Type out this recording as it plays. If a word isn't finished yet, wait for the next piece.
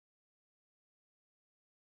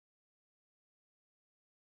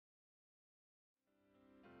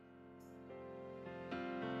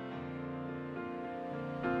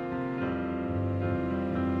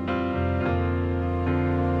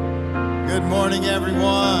morning,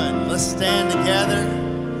 everyone. Let's stand together.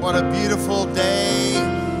 What a beautiful day.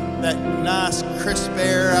 That nice crisp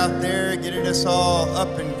air out there getting us all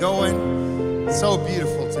up and going. So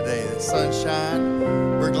beautiful today, the sunshine.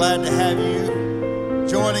 We're glad to have you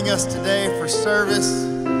joining us today for service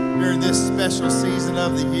during this special season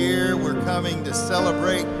of the year. We're coming to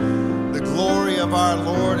celebrate the glory of our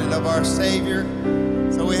Lord and of our Savior.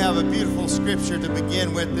 So we have a beautiful scripture to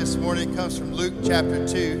begin with this morning. It comes from Luke chapter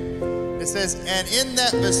 2. It says, "And in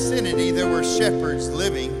that vicinity there were shepherds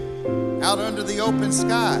living out under the open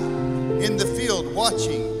sky in the field,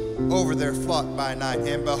 watching over their flock by night.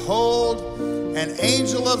 And behold, an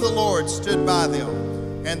angel of the Lord stood by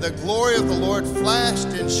them, and the glory of the Lord flashed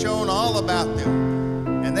and shone all about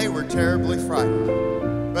them, and they were terribly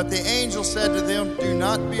frightened. But the angel said to them, 'Do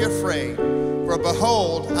not be afraid, for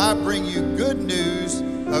behold, I bring you good news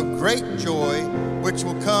of great joy, which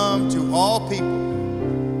will come to all people.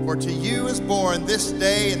 For to you is born this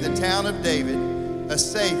day in the town of David a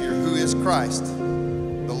Savior, who is Christ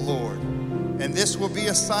the Lord. And this will be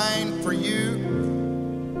a sign for you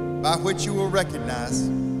by which you will recognize.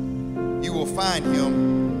 You will find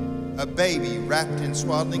him, a baby wrapped in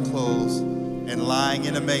swaddling clothes and lying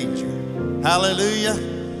in a manger.'" Hallelujah.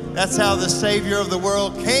 That's how the Savior of the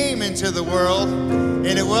world came into the world.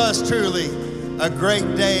 And it was truly a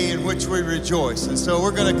great day in which we rejoice. And so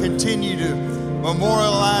we're going to continue to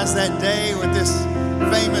memorialize that day with this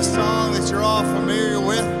famous song that you're all familiar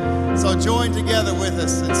with. So join together with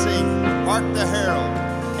us and sing, "Hark the Herald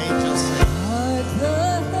Angels Sing." Hark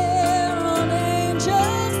the herald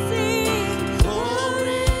angels sing,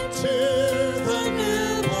 glory to the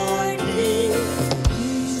newborn King.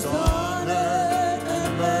 Peace on earth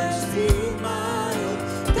and mercy mild,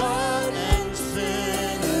 God and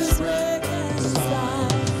sinners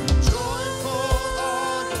reconciled. Joyful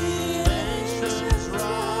all the nations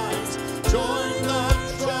rise, join the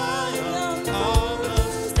triumph of the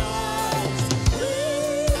skies. We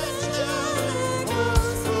angelic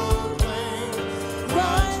voice proclaim,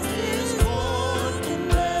 Christ is born in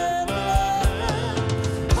Bethlehem.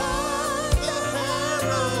 Hark the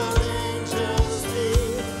herald angels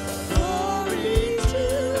sing, glory to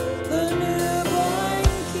the newborn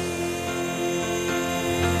King.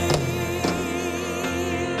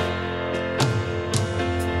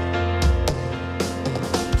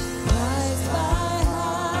 Christ by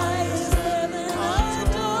highest heaven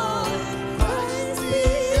adored, Christ the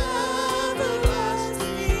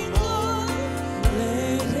everlasting Lord.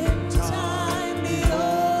 Let him time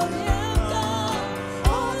behold him come,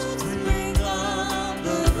 offspring of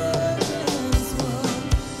the virgin's womb.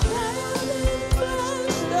 Heaven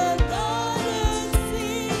flesh the Godhead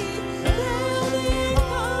see, building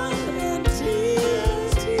up in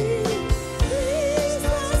deity.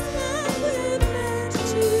 Jesus met with men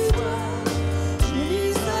to dwell,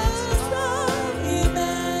 Jesus of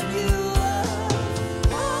Emmanuel.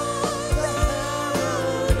 Hark the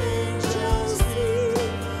herald angels sing,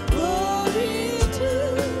 glory to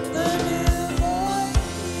the newborn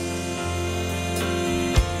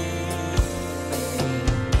King.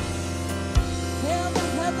 Hail the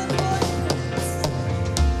heaven-born Prince,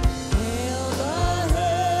 hail the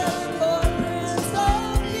heaven-born Prince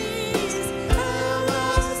of Peace, hail the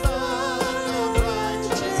Son of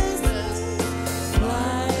Righteousness,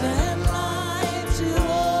 light and life to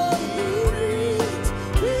all who reach,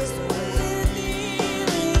 peace with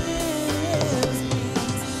healing in his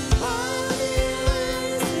wings. Mighty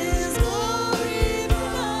is his glory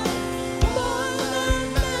bright, born that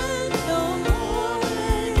men no more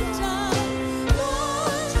may die.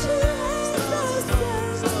 Lord, to us the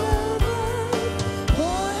sense of life,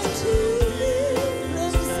 born to live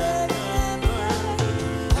and set them right.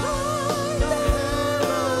 Hark the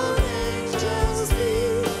herald angels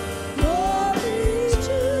sing, glory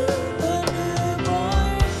to the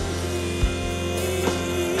newborn King.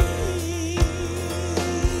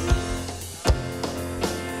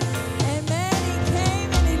 Amen. He came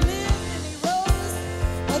and he lived and he rose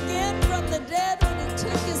again from the dead when he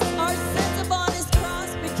took our sins upon his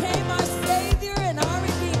cross, became our Savior and our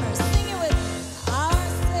Redeemer. Sing it with me. Our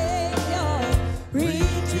Savior,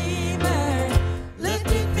 Redeemer,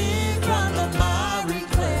 lifted me from the miry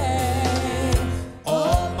clay.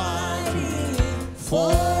 Almighty,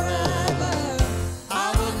 forever, I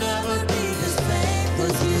will never be the same,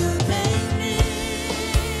 'cause you came near.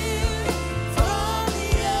 From the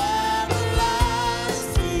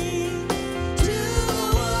everlasting to the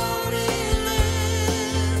one he lived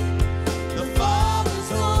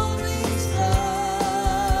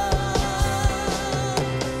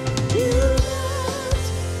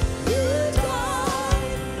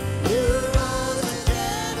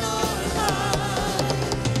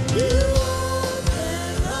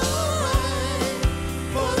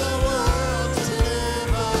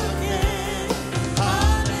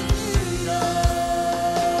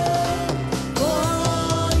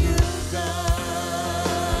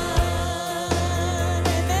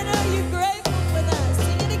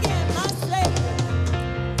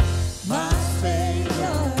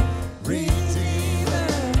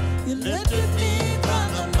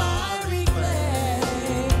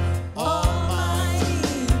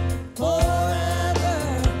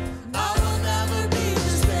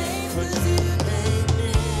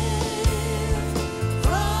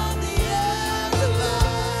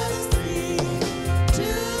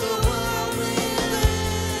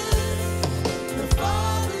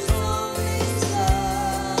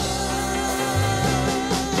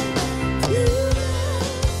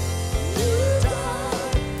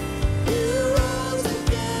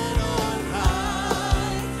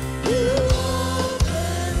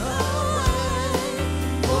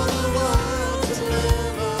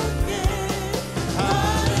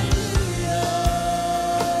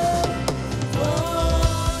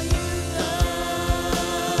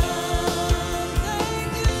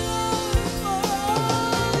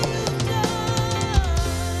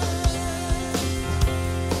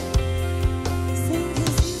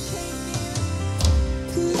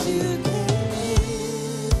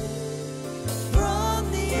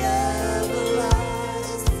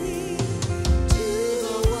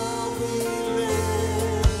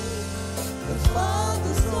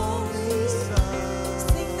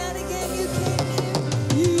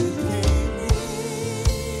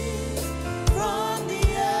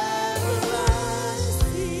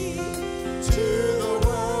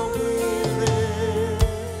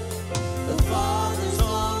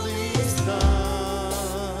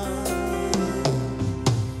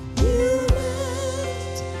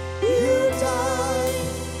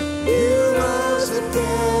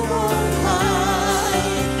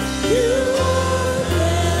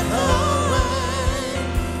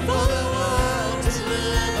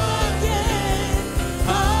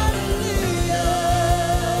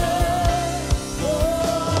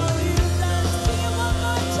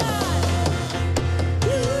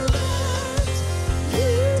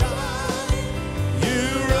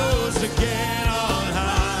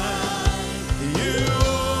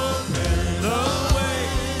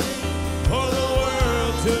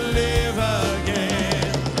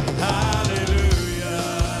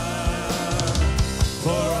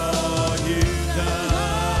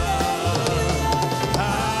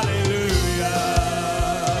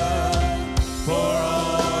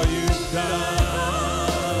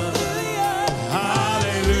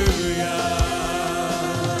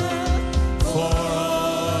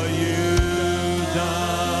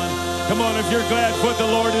If you're glad what the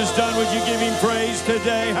Lord has done, would you give him praise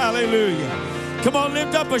today? Hallelujah. Come on,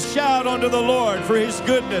 lift up a shout unto the Lord for his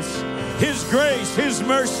goodness, his grace, his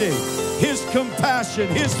mercy, his compassion,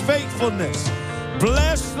 his faithfulness.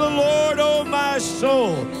 Bless the Lord, O my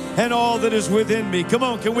soul, and all that is within me. Come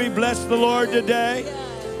on, can we bless the Lord today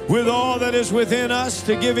with all that is within us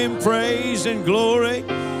to give him praise and glory?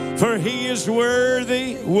 For he is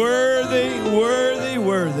worthy, worthy, worthy,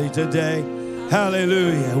 worthy today.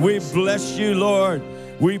 Hallelujah. We bless you, Lord.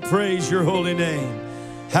 We praise your holy name.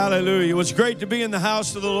 Hallelujah. Well, it's great to be in the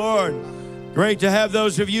house of the Lord. Great to have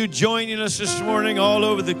those of you joining us this morning all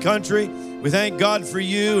over the country. We thank God for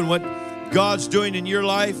you and what God's doing in your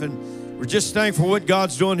life, and we're just thankful for what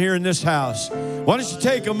God's doing here in this house. Why don't you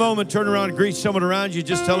take a moment, turn around and greet someone around you.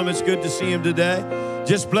 Just tell them it's good to see him today.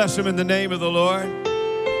 Just bless them in the name of the Lord.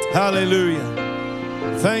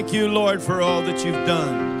 Hallelujah. Thank you, Lord, for all that you've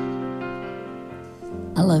done.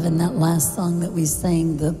 I love in that last song that we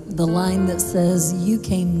sang, the line that says, you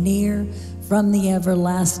came near from the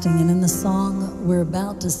everlasting. And in the song we're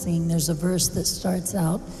about to sing, there's a verse that starts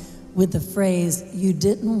out with the phrase, you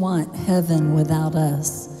didn't want heaven without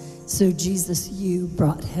us. So Jesus, you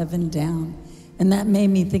brought heaven down. And that made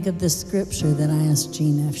me think of this scripture that I asked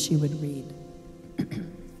Gina if she would read.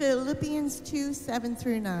 Philippians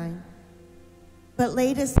 2:7-9. But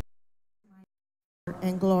laid aside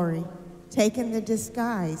and glory, taking the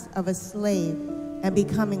disguise of a slave and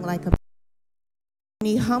becoming like a man. And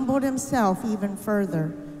he humbled himself even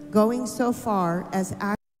further, going so far as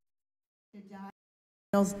actually to die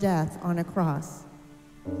death on a cross.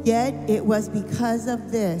 Yet it was because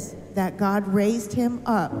of this that God raised him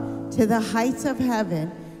up to the heights of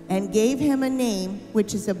heaven and gave him a name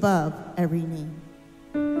which is above every name.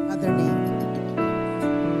 Other name.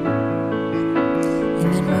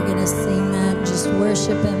 Amen. We're going to sing that and just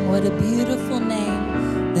worship him. What a beautiful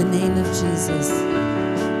name, the name of Jesus.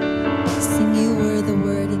 Sing, you were the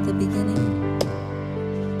word at the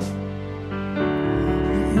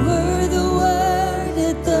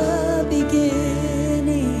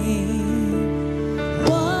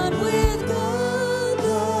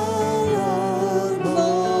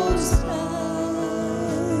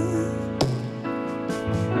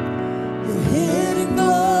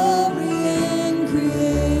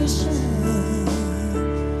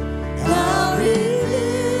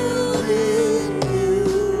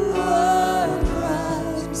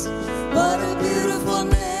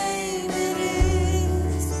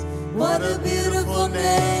What a beautiful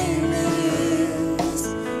name it is.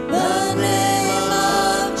 The name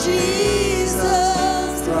of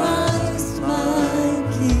Jesus Christ, my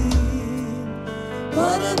King.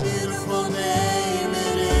 What a beautiful name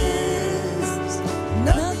it is.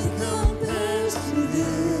 Nothing compares to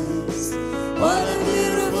this. What a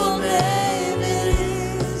beautiful name it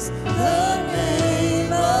is. The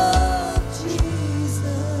name of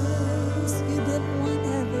Jesus. You didn't want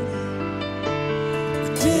heaven.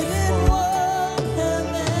 Didn't want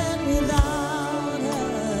heaven without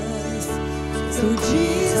us. So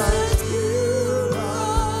Jesus, you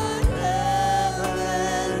brought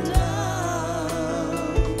heaven down.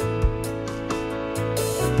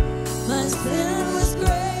 My sin was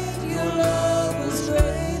great, your love was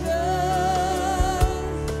greater.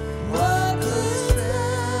 What could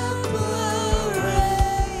separate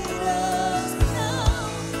us now?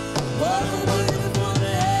 What a beautiful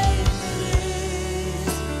name it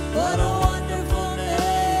is. What a wonderful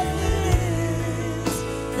name it is.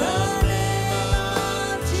 The name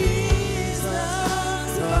of Jesus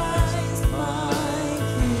Christ, my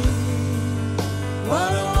King.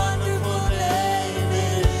 What a wonderful name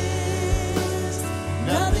it is.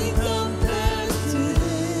 Nothing compares to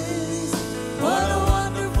this. What a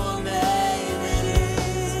wonderful name it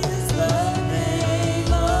is. The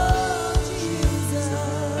name of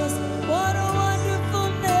Jesus. What a wonderful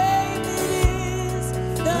name it is.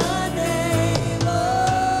 The name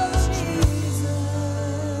of Jesus.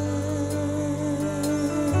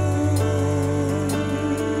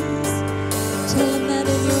 Tell him that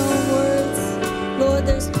in your own words. Lord,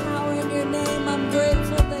 there's power in your name. I'm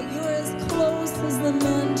grateful that you're as close as the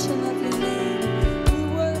mention of your name. We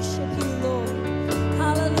worship you, Lord.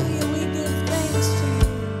 Hallelujah. We give thanks to you.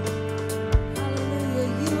 Hallelujah.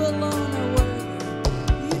 You alone are worthy.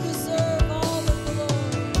 You deserve all the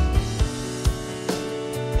glory.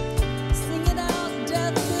 Sing it out.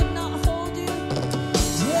 Death could not hold you.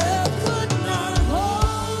 Death could not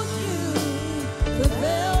hold you. The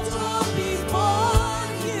veil tore before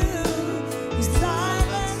you. You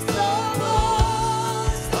silenced the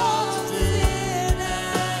voice of sin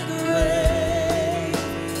and grave.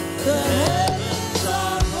 The heavens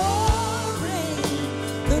are roaring,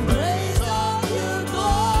 the praise of your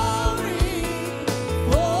glory.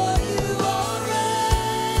 For you are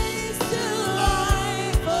raised to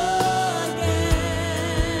life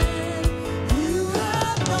again. You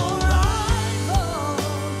have no rival,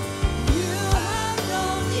 you have no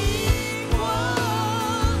equal.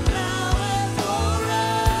 Now and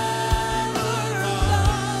forever,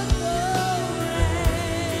 God will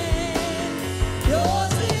reign.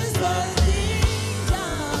 Yours is the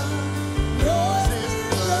kingdom, yours is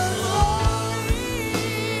the glory,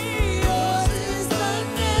 yours is the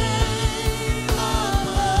name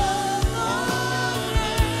above all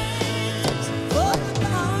names. What a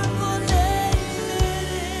powerful name it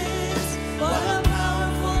is. What a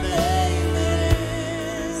powerful name it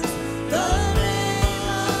is. The name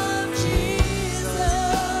of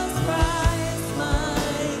Jesus Christ, my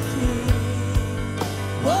King.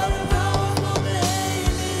 What a powerful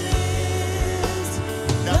name it is.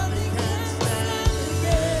 Nothing can stand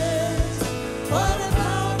against. What a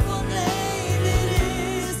powerful name it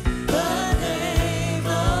is. The name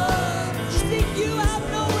of Jesus. You have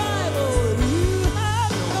no rival. You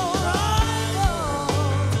have no rival.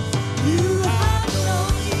 You have no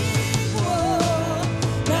equal.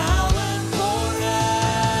 Now and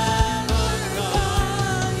forever,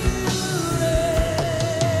 God, you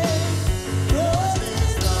reign. Yours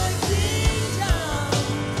is the kingdom,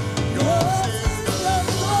 yours is the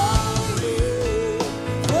glory,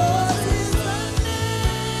 yours is the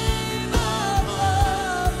name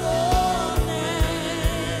above all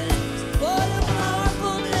names. What a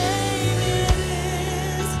powerful name it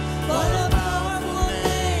is. What a powerful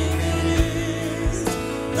name it is.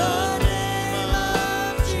 The name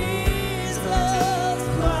of Jesus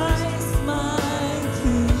Christ, my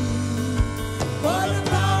King. What a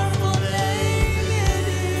powerful name it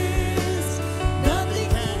is. Nothing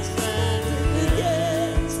can stand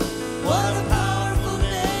against. What a powerful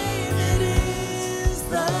name it is.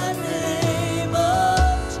 The name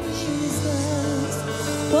of Jesus.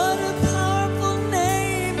 What a powerful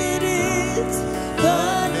name it is.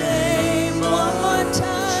 The name, one more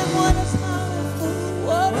time.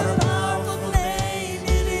 What a powerful name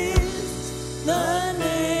it is. The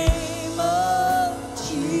name of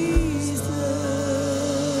Jesus.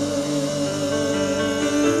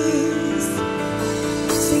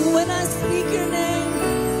 Sing when I speak your name.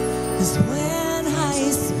 'Cause when I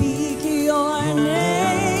speak your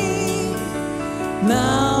name,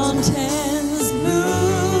 mountains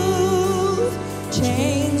move,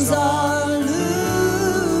 chains are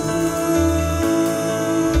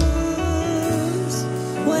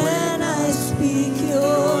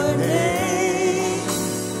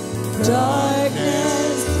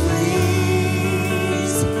darkness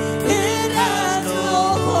flees. It has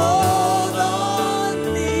no hold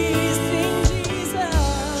on me. Sing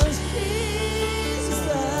Jesus, Jesus,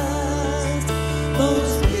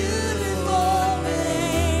 most beautiful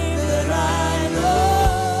name that I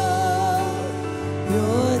know.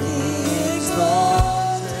 You're the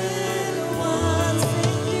exalted one.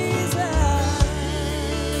 Sing Jesus.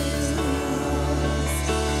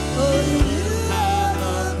 Oh, you are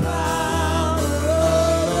the power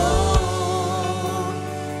alone.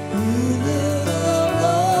 You live the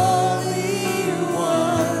Holy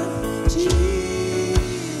One, Jesus.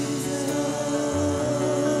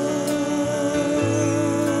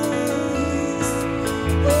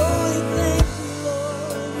 Oh, we thank you,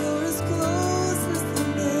 Lord. You're as close as the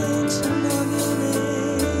mention of your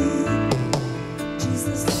name.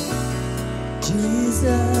 Jesus,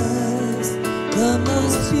 Jesus, the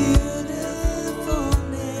most beautiful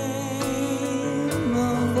name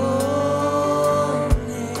of all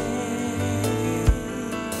names.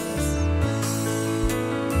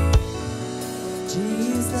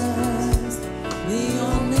 Jesus, the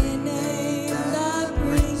only name that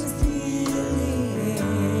brings healing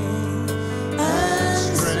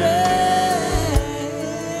and strength.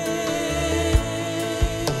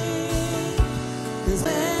 'Cause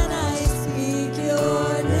when I speak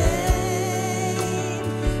your name,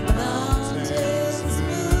 mountains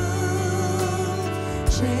move,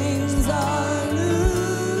 chains are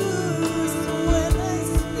loose. When I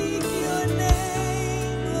speak your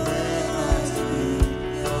name, when I speak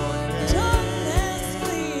your name, darkness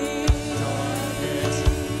flees.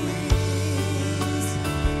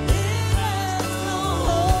 It has no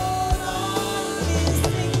hold on me.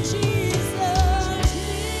 Sing Jesus,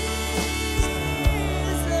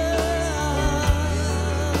 Jesus,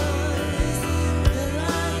 that I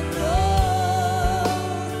know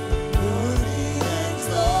you're the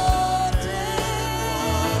exalted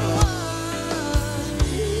one.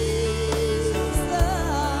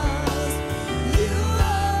 Jesus, you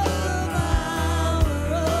are the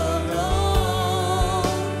power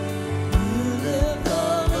alone. You live the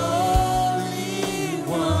Holy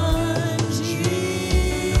One,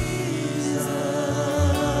 Jesus.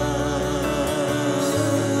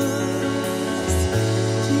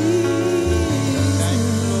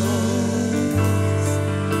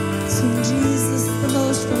 Sing Jesus, the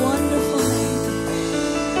most wonderful name.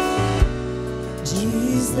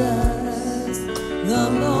 Jesus,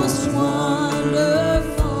 the most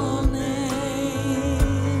wonderful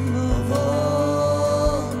name of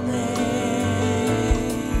all names.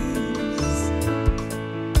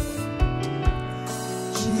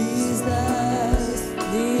 Jesus,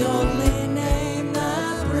 the only name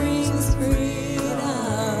that brings freedom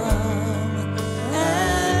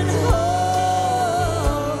and hope.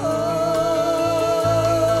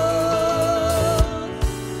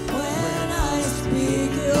 When I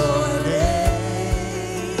speak your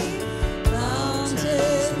name,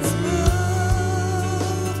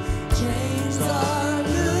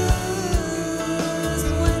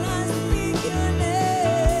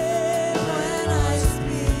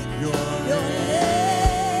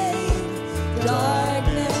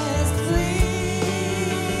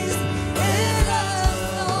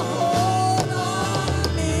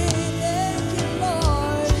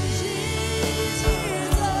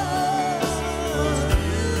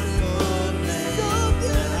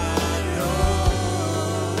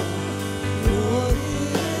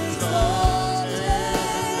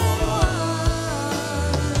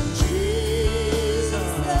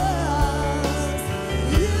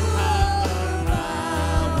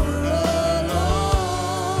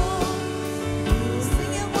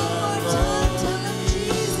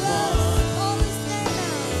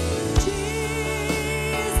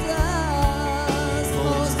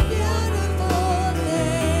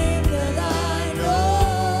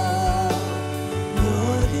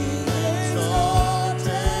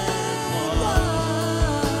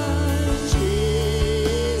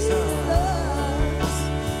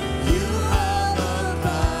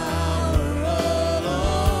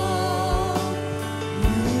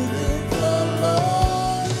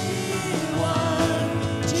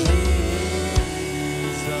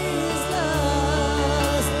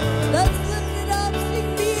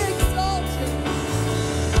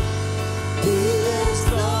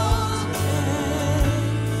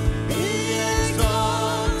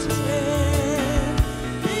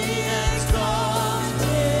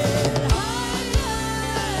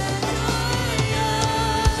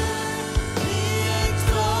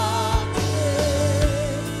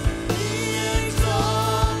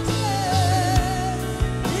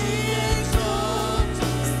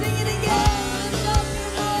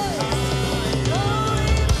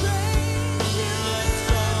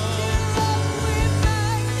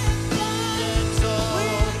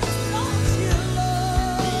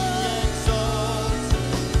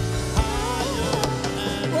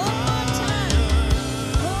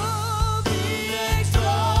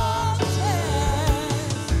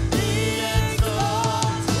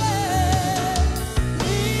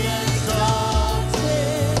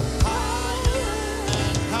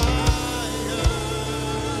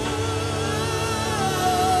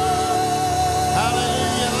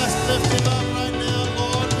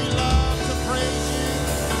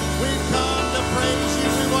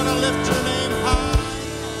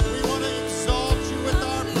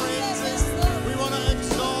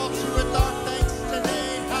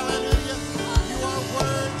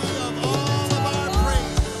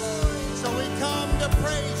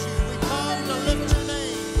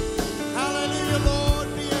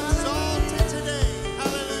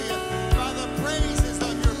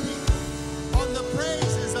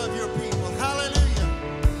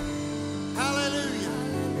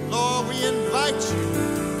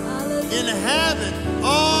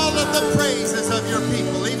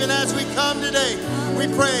 come today, we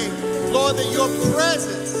pray, Lord, that your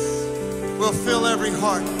presence will fill every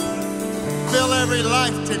heart, fill every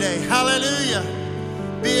life today. Hallelujah.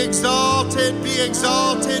 Be exalted, be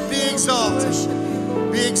exalted, be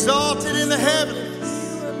exalted. Be exalted in the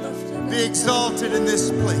heavens. Be exalted in this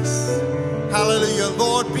place. Hallelujah.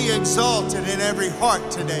 Lord, be exalted in every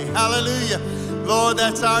heart today. Hallelujah. Lord,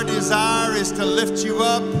 that's our desire, is to lift you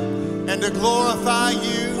up and to glorify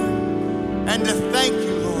you and to thank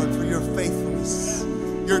you, Lord, for your faithfulness,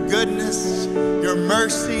 your goodness, your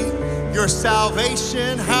mercy, your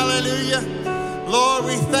salvation. Hallelujah. Lord,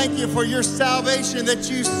 we thank you for your salvation that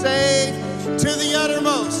you save to the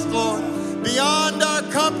uttermost, Lord. Beyond our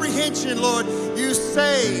comprehension, Lord, you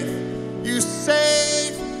save,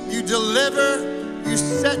 you deliver, you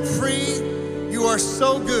set free. You are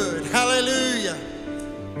so good. Hallelujah.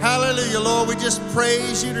 Hallelujah, Lord, we just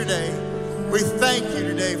praise you today. We thank you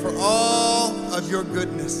today for all of your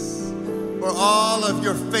goodness, for all of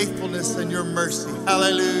your faithfulness and your mercy.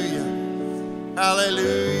 Hallelujah.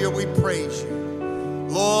 Hallelujah, we praise you.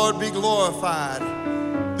 Lord, be glorified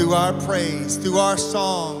through our praise, through our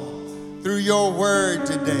song, through your word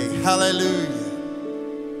today. Hallelujah.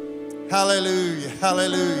 Hallelujah,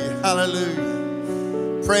 hallelujah,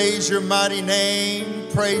 hallelujah. Praise your mighty name,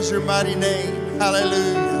 praise your mighty name.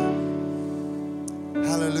 Hallelujah.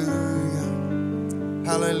 Hallelujah.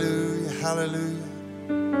 Hallelujah. Hallelujah.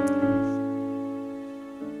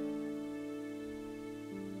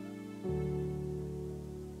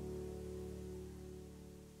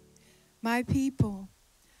 My people,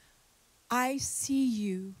 I see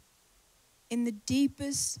you in the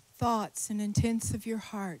deepest thoughts and intents of your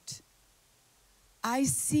heart. I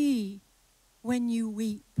see when you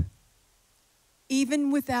weep,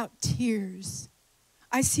 even without tears.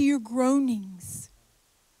 I see your groanings.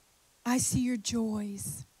 I see your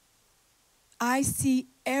joys. I see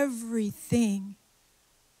everything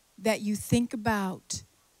that you think about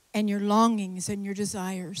and your longings and your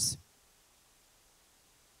desires.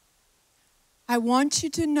 I want you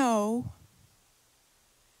to know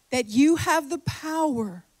that you have the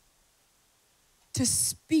power to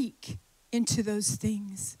speak into those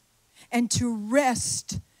things and to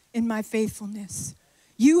rest in my faithfulness.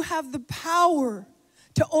 You have the power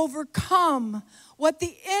to overcome what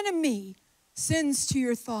the enemy sends to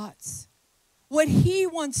your thoughts, what he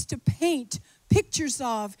wants to paint pictures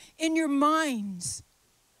of in your minds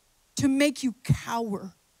to make you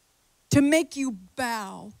cower, to make you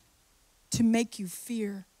bow, to make you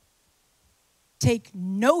fear. Take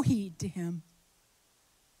no heed to him.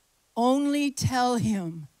 Only tell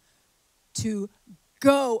him to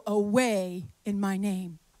go away in my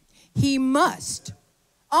name. He must.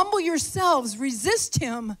 Humble yourselves, resist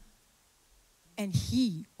him, and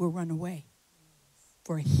he will run away.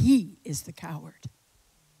 For he is the coward.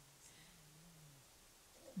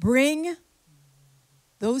 Bring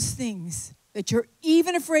those things that you're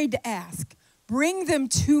even afraid to ask. Bring them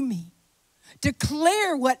to me.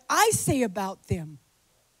 Declare what I say about them.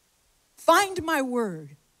 Find my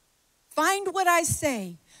word. Find what I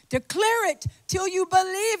say. Declare it till you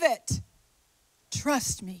believe it.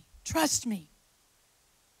 Trust me. Trust me.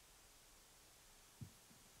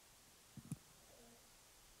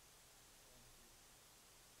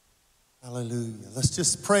 Hallelujah. Let's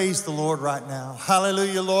just praise the Lord right now.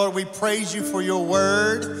 Hallelujah, Lord. We praise you for your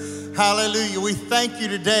word. Hallelujah. We thank you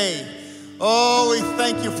today. Oh, we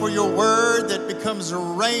thank you for your word that becomes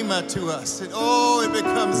rhema to us. It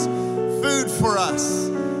becomes food for us.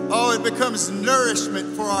 Oh, it becomes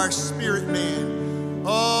nourishment for our spirit man.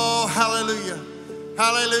 Oh, hallelujah.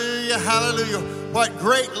 Hallelujah, hallelujah. What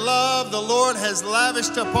great love the Lord has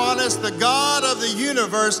lavished upon us. The God of the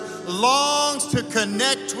universe longs to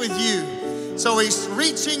connect with you. So he's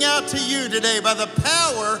reaching out to you today by the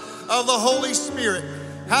power of the Holy Spirit.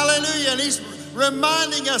 Hallelujah. And he's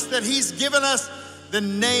reminding us that he's given us the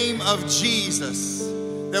name of Jesus.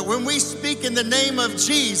 That when we speak in the name of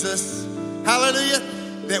Jesus, hallelujah,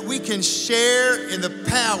 that we can share in the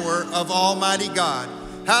power of Almighty God.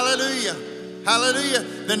 Hallelujah. Hallelujah.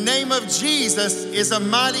 The name of Jesus is a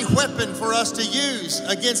mighty weapon for us to use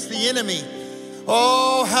against the enemy.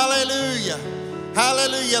 Oh, hallelujah.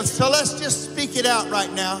 Hallelujah. So let's just speak it out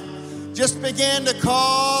right now. Just begin to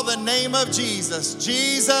call the name of Jesus.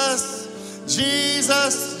 Jesus.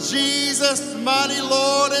 Jesus, Jesus, mighty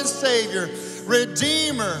Lord and Savior,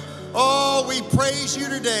 Redeemer. Oh, we praise you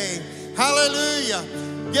today. Hallelujah.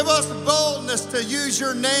 Give us boldness to use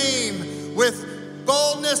your name with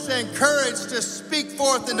boldness and courage to speak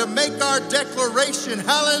forth and to make our declaration.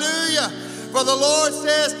 Hallelujah. For the Lord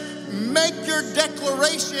says, make your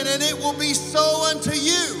declaration and it will be so unto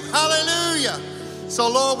you. Hallelujah. So,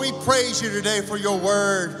 Lord, we praise you today for your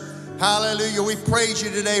word. Hallelujah. We praise you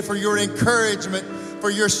today for your encouragement, for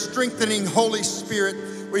your strengthening Holy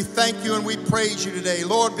Spirit. We thank you and we praise you today.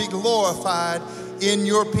 Lord, be glorified in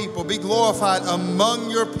your people. Be glorified among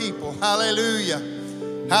your people. Hallelujah.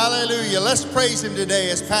 Hallelujah. Let's praise him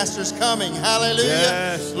today as Pastor's coming. Hallelujah.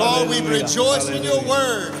 Yes, Lord, hallelujah. we rejoice in your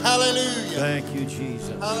Hallelujah. word. Hallelujah. Thank you, Jesus.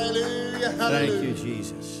 Hallelujah. Hallelujah. Thank you,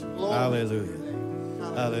 Jesus. Lord.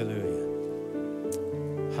 Hallelujah. Hallelujah.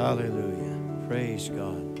 Hallelujah. Praise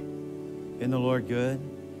God. Isn't the Lord good?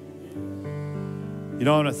 You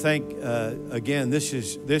know, I want to thank, again, this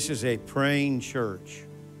is a praying church.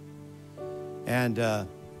 And,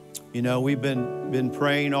 you know, we've been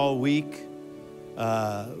praying all week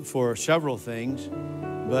for several things.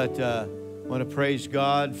 But I want to praise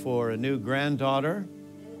God for a new granddaughter,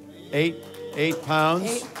 8 pounds. 8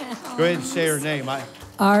 pounds. Go ahead and say her name.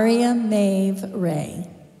 Aria Maeve Ray.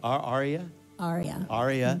 Aria? Aria.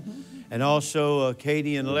 Aria. And also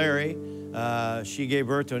Katie and Larry. She gave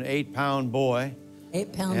birth to an 8-pound boy.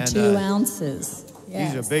 8 pounds, And, 2 ounces.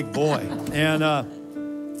 Yes. He's a big boy.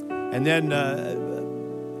 And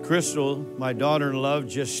then Crystal, my daughter-in-law,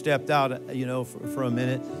 just stepped out, you know, for a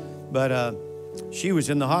minute. But she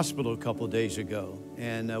was in the hospital a couple of days ago.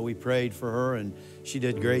 And we prayed for her, and she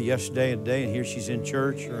did great yesterday and today. And here she's in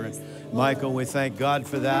church. Her and Michael, we thank God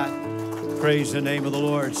for that. Praise the name of the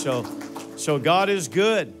Lord. So God is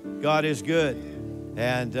good. God is good.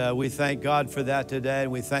 And we thank God for that today.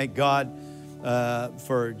 And we thank God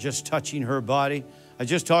for just touching her body. I was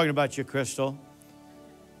just talking about you, Crystal.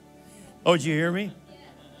 Oh, did you hear me?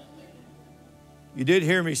 You did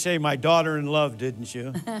hear me say my daughter-in-law, didn't you?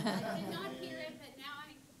 I did not hear it, but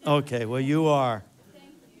now I... Okay, well, you are.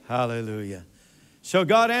 Hallelujah. So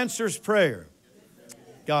God answers prayer.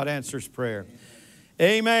 God answers prayer.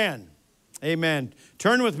 Amen. Amen.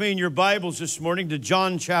 Turn with me in your Bibles this morning to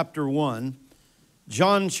John chapter 1.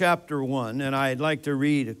 John chapter 1, and I'd like to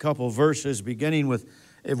read a couple verses beginning with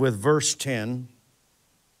verse 10.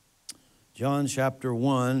 John chapter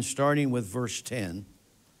 1, starting with verse 10.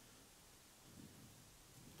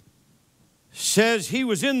 Says, he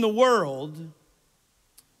was in the world,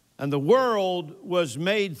 and the world was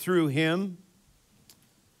made through him,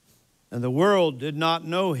 and the world did not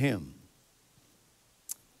know him.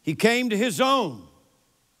 He came to his own,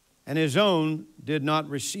 and his own did not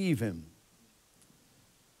receive him.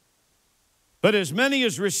 But as many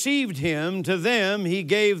as received him, to them he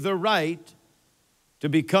gave the right to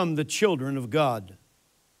become the children of God,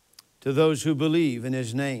 to those who believe in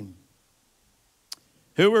his name,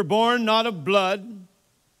 who were born not of blood,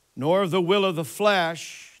 nor of the will of the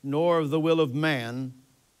flesh, nor of the will of man,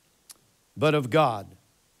 but of God.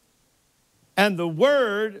 And the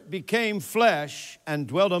Word became flesh and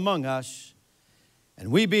dwelt among us,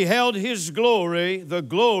 and we beheld his glory, the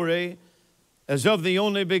glory as of the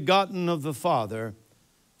only begotten of the Father,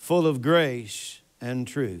 full of grace and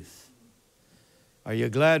truth. Are you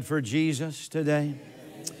glad for Jesus today?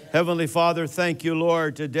 Heavenly Father, thank you,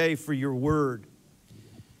 Lord, today for your word.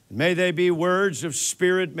 May they be words of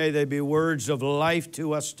spirit. May they be words of life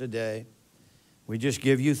to us today. We just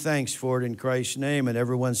give you thanks for it in Christ's name. And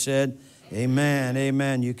everyone said, amen,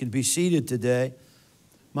 amen. You can be seated today.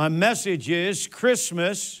 My message is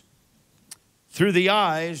Christmas through the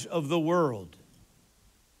eyes of the world.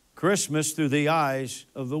 Christmas through the eyes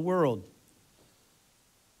of the world.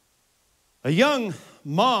 A young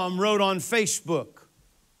mom wrote on Facebook,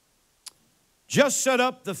 just set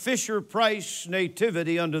up the Fisher-Price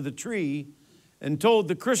nativity under the tree and told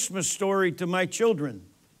the Christmas story to my children.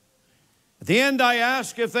 At the end, I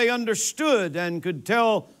asked if they understood and could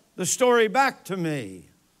tell the story back to me.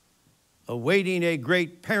 Awaiting a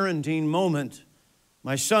great parenting moment,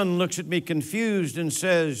 my son looks at me confused and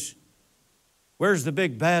says, "Where's the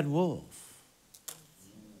big bad wolf?"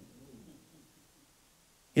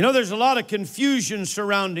 You know, there's a lot of confusion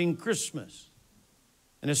surrounding Christmas.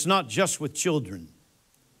 And it's not just with children.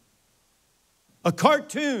 A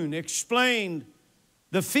cartoon explained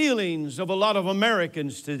the feelings of a lot of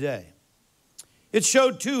Americans today. It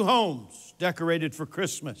showed 2 homes decorated for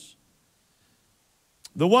Christmas.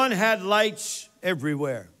 The one had lights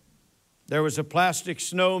everywhere. There was a plastic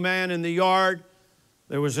snowman in the yard.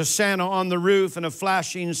 There was a Santa on the roof and a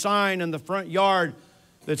flashing sign in the front yard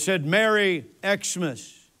that said, "Merry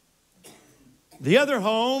Xmas." The other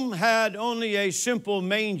home had only a simple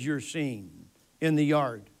manger scene in the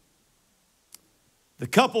yard. The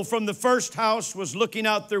couple from the first house was looking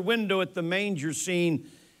out their window at the manger scene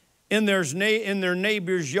in their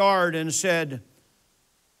neighbor's yard and said,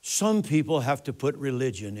 "Some people have to put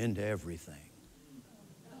religion into everything."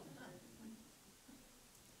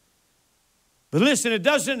 But listen, it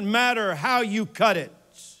doesn't matter how you cut it.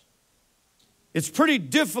 It's pretty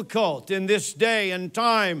difficult in this day and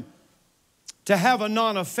time to have a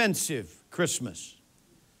non-offensive Christmas.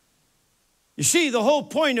 You see, the whole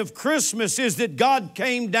point of Christmas is that God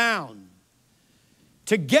came down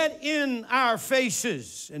to get in our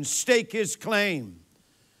faces and stake His claim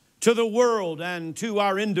to the world and to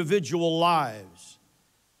our individual lives.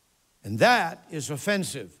 And that is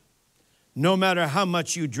offensive, no matter how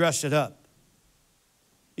much you dress it up.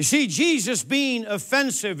 You see, Jesus being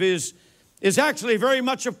offensive is actually very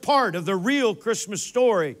much a part of the real Christmas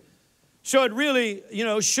story. So it really,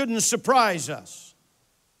 shouldn't surprise us.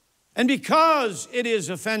 And because it is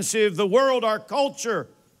offensive, the world, our culture,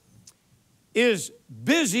 is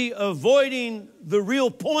busy avoiding the real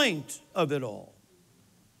point of it all.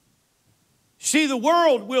 See, the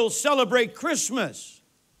world will celebrate Christmas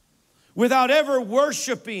without ever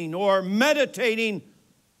worshiping or meditating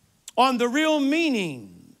on the real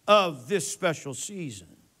meaning of this special season.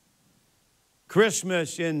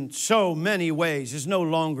 Christmas, in so many ways, is no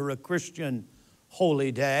longer a Christian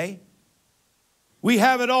holy day. We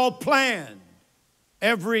have it all planned.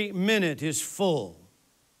 Every minute is full.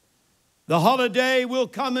 The holiday will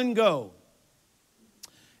come and go,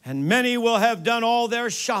 and many will have done all their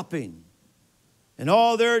shopping and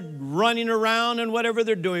all their running around and whatever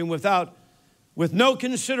they're doing with no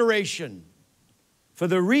consideration for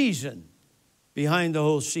the reason behind the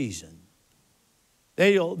whole season.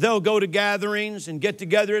 They'll go to gatherings and get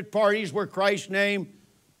together at parties where Christ's name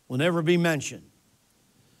will never be mentioned.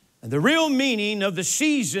 And the real meaning of the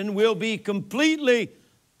season will be completely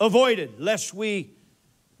avoided, lest we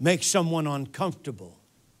make someone uncomfortable.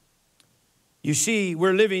 You see,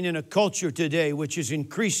 we're living in a culture today which is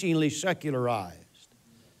increasingly secularized.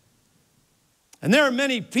 And there are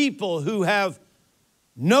many people who have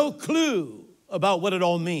no clue about what it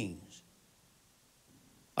all means.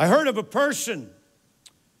 I heard of a person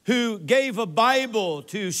who gave a Bible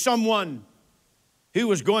to someone who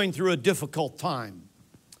was going through a difficult time.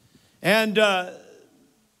 And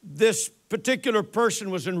this particular person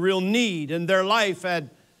was in real need, and their life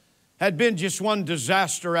had been just one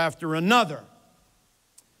disaster after another.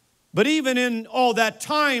 But even in all that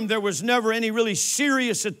time, there was never any really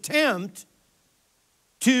serious attempt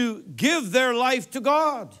to give their life to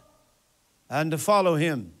God and to follow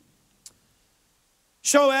Him.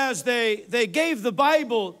 So as they gave the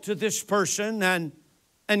Bible to this person and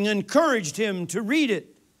encouraged him to read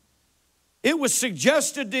it, it was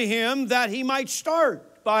suggested to him that he might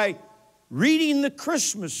start by reading the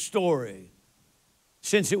Christmas story,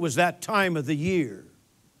 since it was that time of the year.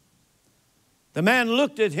 The man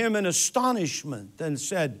looked at him in astonishment and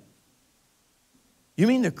said, "You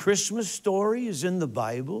mean the Christmas story is in the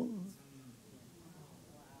Bible?"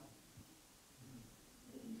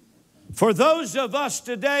 For those of us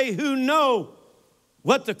today who know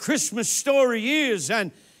what the Christmas story is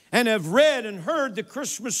and have read and heard the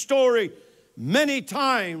Christmas story many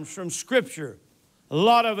times from Scripture, a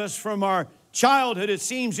lot of us from our childhood, it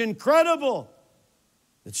seems incredible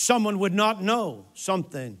that someone would not know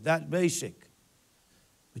something that basic.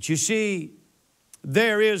 But you see,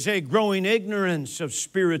 there is a growing ignorance of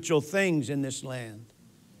spiritual things in this land,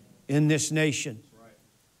 in this nation.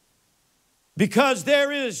 Because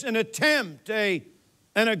there is an attempt, an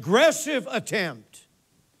aggressive attempt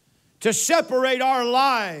to separate our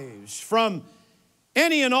lives from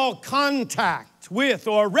any and all contact with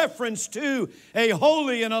or reference to a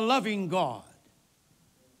holy and a loving God.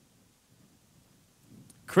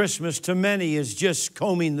 Christmas to many is just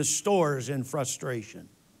combing the stores in frustration.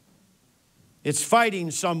 It's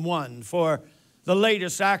fighting someone for the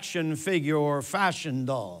latest action figure or fashion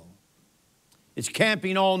doll. It's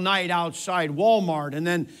camping all night outside Walmart and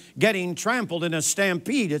then getting trampled in a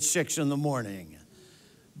stampede at 6 in the morning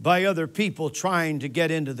by other people trying to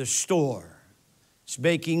get into the store. It's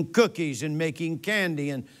baking cookies and making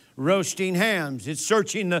candy and roasting hams. It's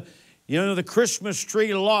searching the Christmas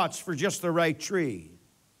tree lots for just the right tree.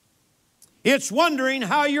 It's wondering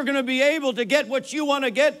how you're going to be able to get what you want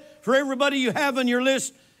to get for everybody you have on your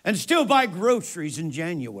list and still buy groceries in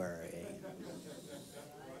January.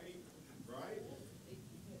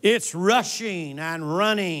 It's rushing and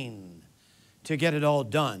running to get it all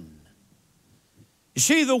done. You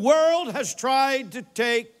see, the world has tried to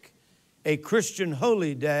take a Christian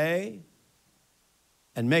holy day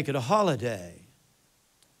and make it a holiday,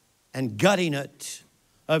 and gutting it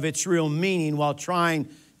of its real meaning while trying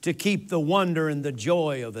to keep the wonder and the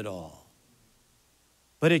joy of it all.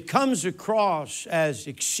 But it comes across as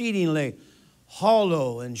exceedingly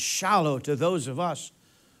hollow and shallow to those of us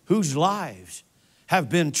whose lives have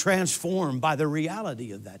been transformed by the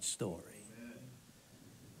reality of that story.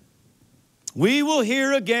 We will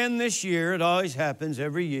hear again this year, it always happens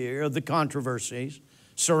every year, of the controversies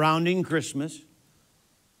surrounding Christmas.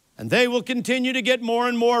 And they will continue to get more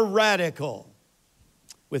and more radical,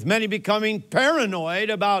 with many becoming paranoid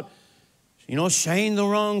about, saying the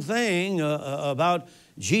wrong thing about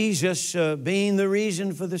Jesus being the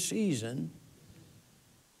reason for the season.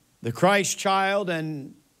 The Christ child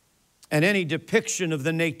and any depiction of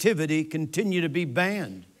the nativity continue to be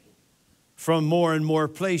banned from more and more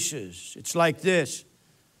places. It's like this.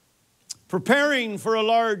 Preparing for a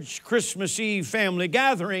large Christmas Eve family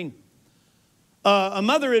gathering, a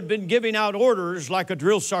mother had been giving out orders like a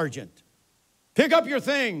drill sergeant. Pick up your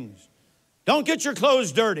things. Don't get your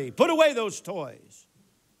clothes dirty. Put away those toys.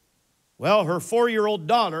 Well, her 4-year-old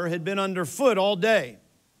daughter had been underfoot all day.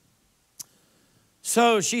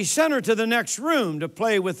 So she sent her to the next room to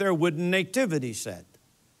play with their wooden nativity set.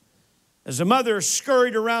 As the mother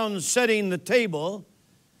scurried around setting the table,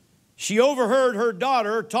 she overheard her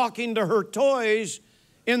daughter talking to her toys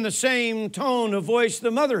in the same tone of voice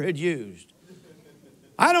the mother had used.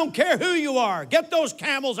 I don't care who you are. Get those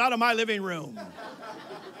camels out of my living room.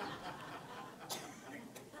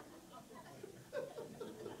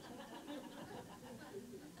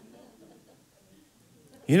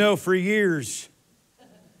 For years,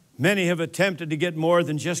 many have attempted to get more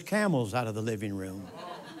than just camels out of the living room.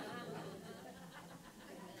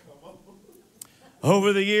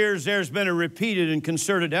 Over the years, there's been a repeated and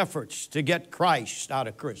concerted efforts to get Christ out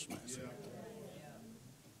of Christmas.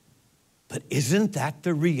 But isn't that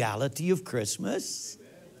the reality of Christmas?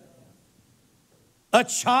 A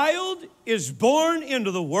child is born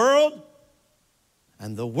into the world,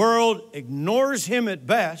 and the world ignores him at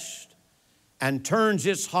best and turns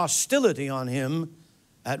its hostility on him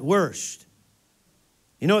at worst.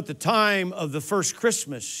 At the time of the first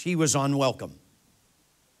Christmas, he was unwelcome.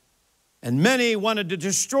 And many wanted to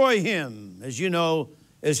destroy him,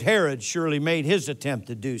 as Herod surely made his attempt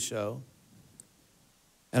to do so,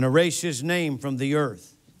 and erase his name from the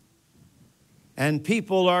earth. And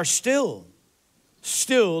people are still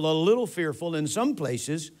a little fearful in some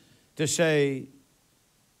places to say,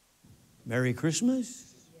 Merry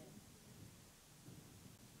Christmas.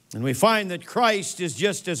 And we find that Christ is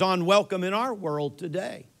just as unwelcome in our world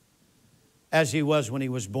today as he was when he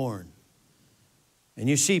was born. And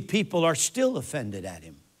you see, people are still offended at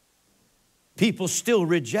him. People still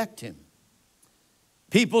reject him.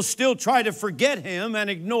 People still try to forget him and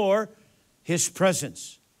ignore his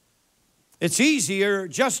presence. It's easier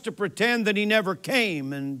just to pretend that he never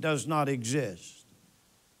came and does not exist.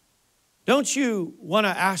 Don't you want to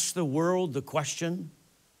ask the world the question,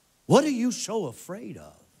 what are you so afraid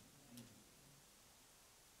of?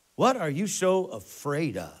 What are you so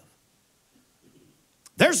afraid of?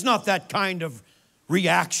 There's not that kind of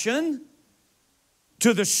reaction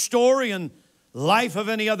to the story and life of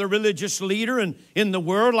any other religious leader in the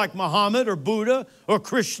world like Muhammad or Buddha or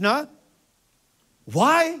Krishna.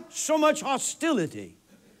 Why so much hostility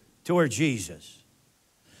toward Jesus?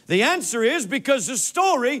 The answer is because the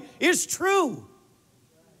story is true.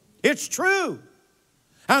 It's true.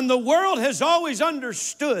 And the world has always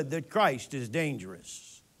understood that Christ is dangerous.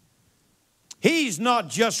 He's not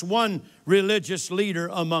just one religious leader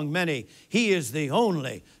among many. He is the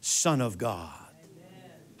only Son of God.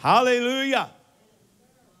 Amen. Hallelujah.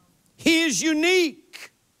 He is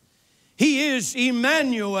unique. He is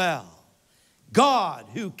Emmanuel, God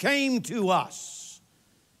who came to us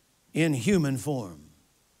in human form.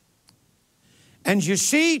 And you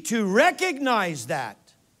see, to recognize that,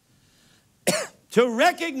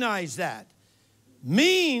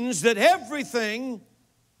 means that everything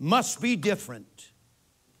must be different.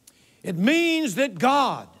 It means that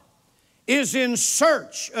God is in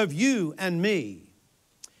search of you and me,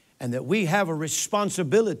 and that we have a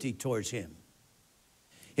responsibility towards him.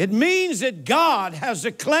 It means that God has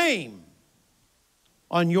a claim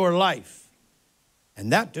on your life,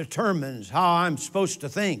 and that determines how I'm supposed to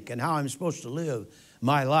think and how I'm supposed to live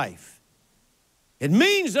my life. It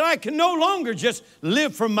means that I can no longer just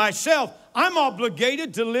live for myself. I'm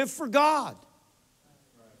obligated to live for God.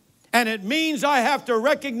 And it means I have to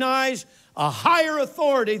recognize a higher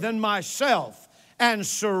authority than myself and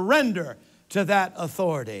surrender to that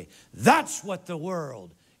authority. That's what the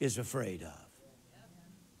world is afraid of.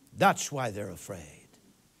 That's why they're afraid.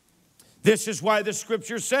 This is why the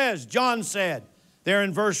scripture says, John said there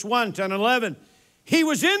in verse 1, 10, 11, he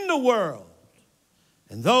was in the world.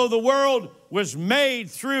 And though the world was made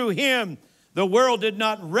through him, the world did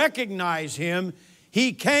not recognize him.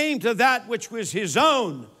 He came to that which was his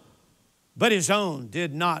own, but his own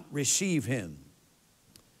did not receive him.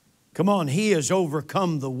 Come on, he has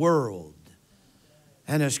overcome the world.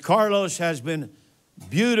 And as Carlos has been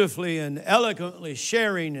beautifully and eloquently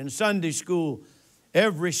sharing in Sunday school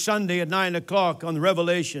every Sunday at 9 o'clock on the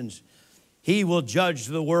Revelations, He will judge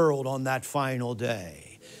the world on that final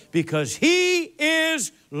day. Because He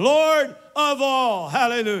is Lord of all.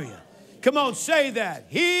 Hallelujah. Come on, say that.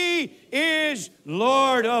 He is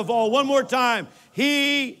Lord of all. One more time.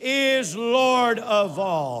 He is Lord of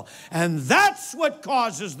all. And that's what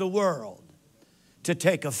causes the world to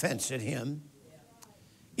take offense at Him.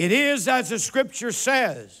 It is, as the Scripture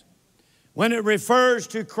says, when it refers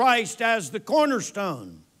to Christ as the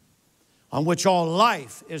cornerstone on which all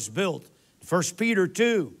life is built. 1 Peter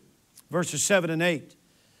 2, verses 7 and 8.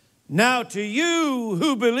 Now to you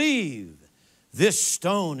who believe, this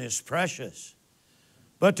stone is precious.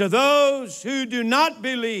 But to those who do not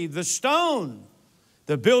believe, the stone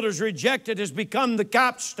the builders rejected has become the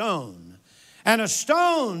capstone, and a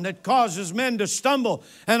stone that causes men to stumble,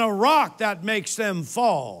 and a rock that makes them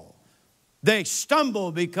fall. They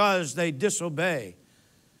stumble because they disobey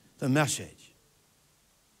the message.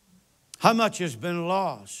 How much has been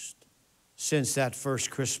lost since that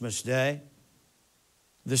first Christmas day?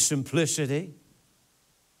 The simplicity,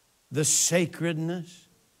 the sacredness,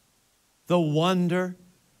 the wonder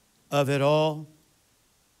of it all,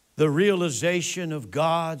 the realization of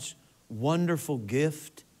God's wonderful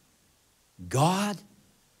gift, God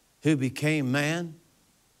who became man.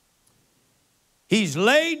 He's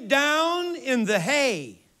laid down in the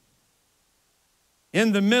hay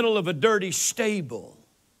in the middle of a dirty stable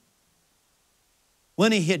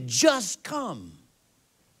when He had just come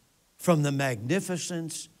from the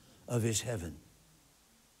magnificence of His heaven.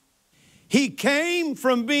 He came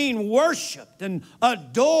from being worshiped and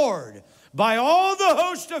adored by all the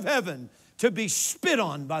host of heaven to be spit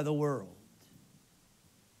on by the world.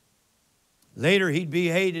 Later, He'd be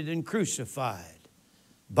hated and crucified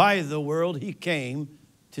by the world He came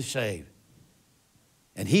to save.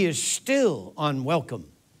 And He is still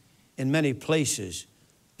unwelcome in many places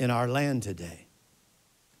in our land today.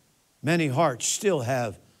 Many hearts still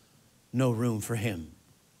have no room for Him.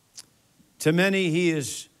 To many, He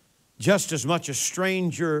is just as much a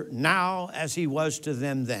stranger now as He was to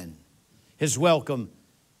them then. His welcome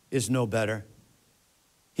is no better.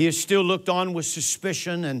 He is still looked on with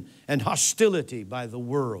suspicion and hostility by the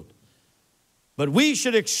world. But we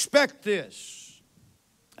should expect this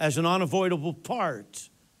as an unavoidable part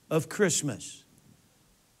of Christmas.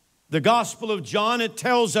 The Gospel of John, it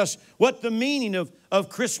tells us what the meaning of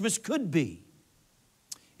Christmas could be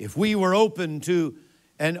if we were open to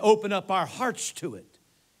and open up our hearts to it.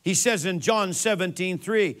 He says in John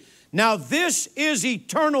 17:3, now this is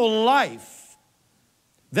eternal life,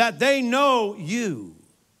 that they know you,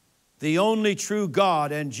 the only true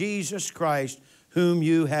God, and Jesus Christ, whom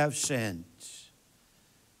you have sent.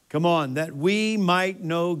 Come on, that we might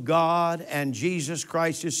know God and Jesus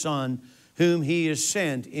Christ, His Son, whom He has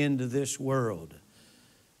sent into this world.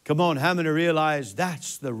 Come on, how many realize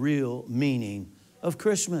that's the real meaning of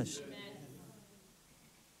Christmas? Amen.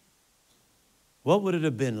 What would it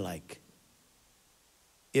have been like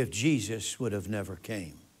if Jesus would have never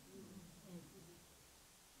came?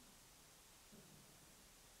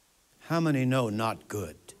 How many know not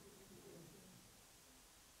good?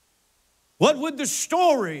 What would the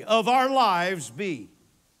story of our lives be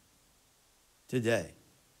today?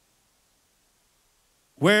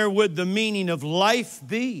 Where would the meaning of life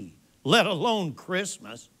be, let alone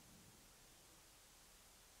Christmas?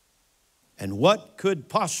 And what could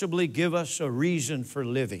possibly give us a reason for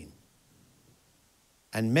living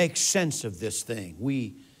and make sense of this thing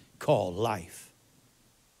we call life?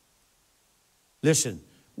 Listen,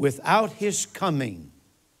 without His coming,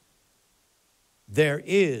 there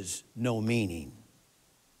is no meaning.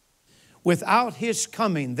 Without His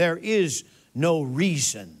coming, there is no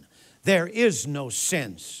reason. There is no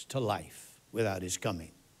sense to life without His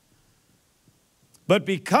coming. But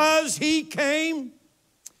because He came,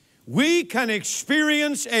 we can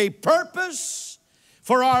experience a purpose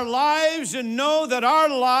for our lives and know that our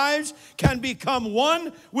lives can become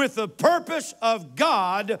one with the purpose of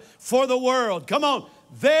God for the world. Come on,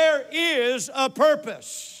 there is a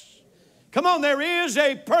purpose. Come on, there is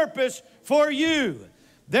a purpose for you.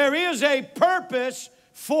 There is a purpose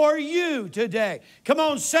for you today. Come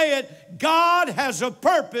on, say it. God has a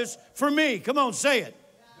purpose for me. Come on, say it.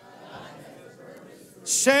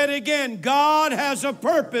 Say it again. God has a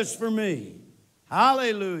purpose for me.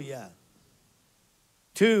 Hallelujah.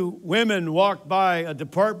 Two women walked by a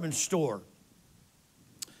department store,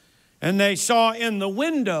 and they saw in the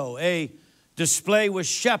window a display with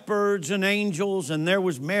shepherds and angels, and there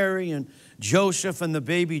was Mary and Joseph and the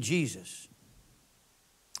baby Jesus.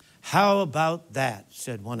 How about that,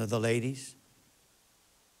 said one of the ladies.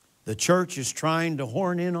 The church is trying to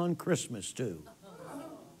horn in on Christmas too.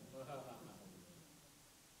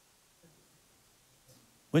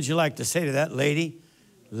 Wouldn't you like to say to that lady,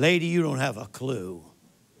 lady, you don't have a clue.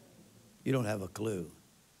 You don't have a clue.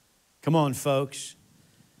 Come on, folks.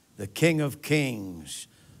 The King of Kings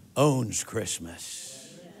owns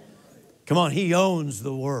Christmas. Come on, He owns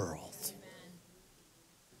the world.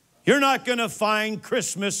 You're not going to find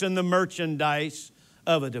Christmas in the merchandise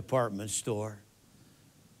of a department store.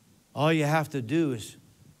 All you have to do is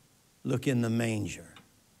look in the manger.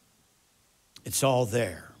 It's all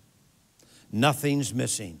there. Nothing's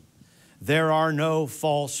missing. There are no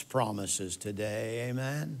false promises today.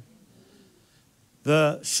 Amen.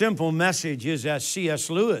 The simple message is, as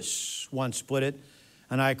C.S. Lewis once put it,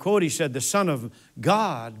 and I quote, he said, the Son of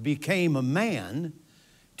God became a man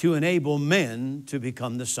to enable men to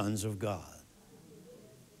become the sons of God.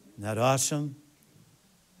 Isn't that awesome?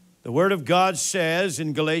 The Word of God says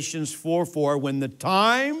in Galatians 4:4, when the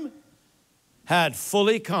time had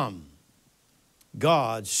fully come,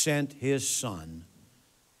 God sent His Son,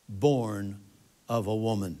 born of a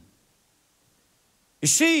woman. You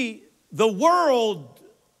see, the world,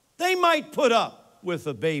 they might put up with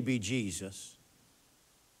a baby Jesus,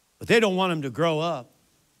 but they don't want Him to grow up.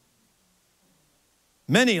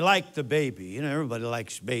 Many like the baby. You know, everybody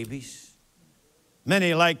likes babies.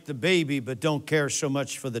 Many like the baby, but don't care so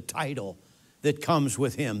much for the title that comes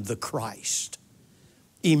with Him, the Christ.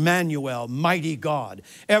 Emmanuel, mighty God,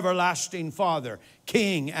 everlasting Father,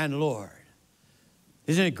 King and Lord.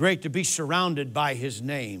 Isn't it great to be surrounded by His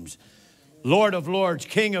names? Lord of lords,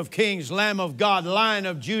 King of kings, Lamb of God, Lion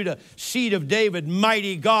of Judah, Seed of David,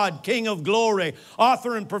 mighty God, King of glory,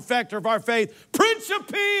 author and perfecter of our faith, Prince of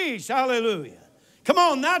Peace, hallelujah. Come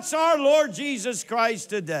on, that's our Lord Jesus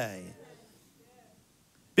Christ today.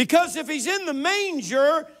 Because if He's in the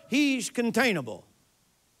manger, He's containable,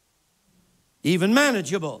 even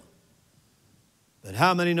manageable. But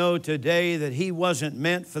how many know today that He wasn't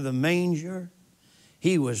meant for the manger?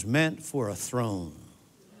 He was meant for a throne.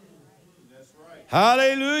 That's right.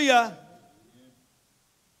 Hallelujah.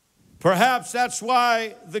 Perhaps that's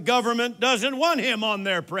why the government doesn't want Him on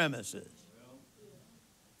their premises.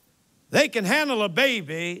 They can handle a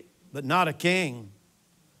baby, but not a king.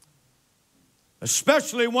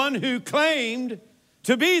 Especially one who claimed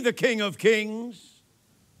to be the King of Kings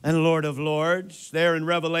and Lord of Lords, there in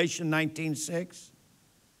Revelation 19:6.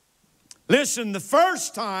 Listen, the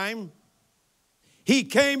first time He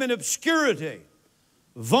came in obscurity,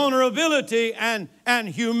 vulnerability, and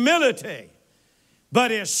humility.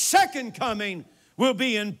 But His second coming will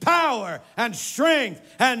be in power and strength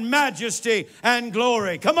and majesty and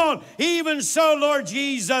glory. Come on, even so, Lord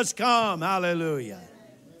Jesus, come. Hallelujah.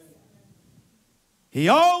 He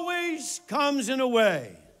always comes in a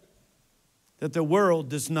way that the world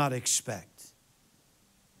does not expect.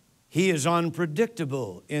 He is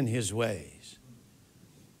unpredictable in His ways.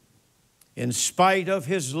 In spite of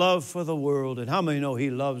His love for the world, and how many know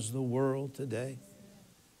He loves the world today?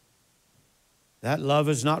 That love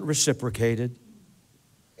is not reciprocated.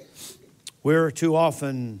 We too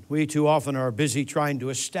often are busy trying to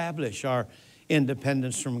establish our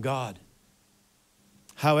independence from God.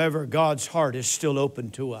 However, God's heart is still open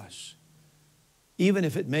to us, even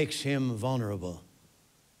if it makes Him vulnerable.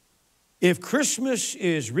 If Christmas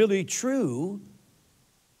is really true,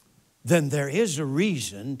 then there is a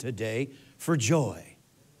reason today for joy.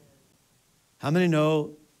 How many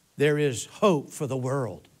know there is hope for the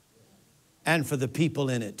world and for the people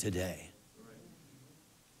in it today?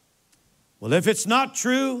 Well, if it's not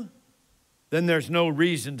true, then there's no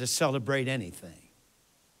reason to celebrate anything.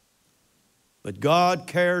 But God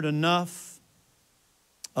cared enough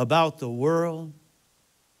about the world.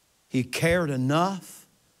 He cared enough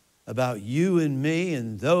about you and me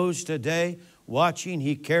and those today watching.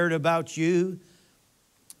 He cared about you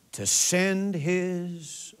to send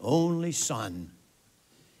His only Son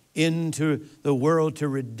into the world to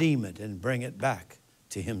redeem it and bring it back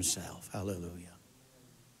to Himself. Hallelujah.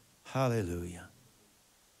 Hallelujah.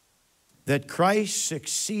 That Christ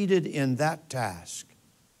succeeded in that task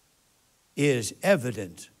is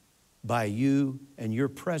evident by you and your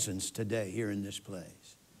presence today here in this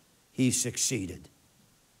place. He succeeded.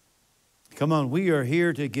 Come on, we are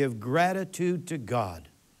here to give gratitude to God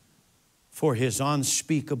for His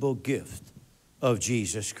unspeakable gift of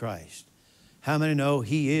Jesus Christ. How many know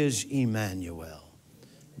He is Emmanuel,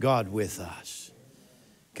 God with us?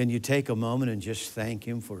 Can you take a moment and just thank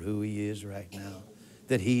Him for who He is right now?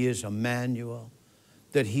 That He is Emmanuel,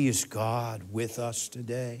 that He is God with us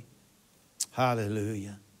today.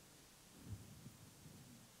 Hallelujah.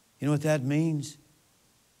 You know what that means?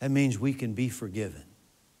 That means we can be forgiven.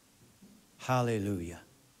 Hallelujah.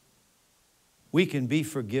 We can be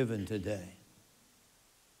forgiven today.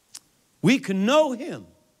 We can know Him,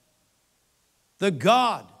 the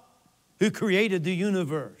God who created the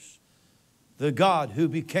universe, the God who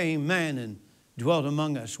became man and dwelt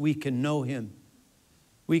among us. We can know Him.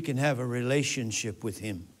 We can have a relationship with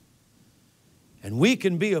Him. And we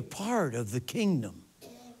can be a part of the kingdom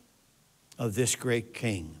of this great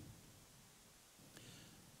King.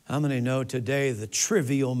 How many know today the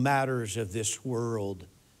trivial matters of this world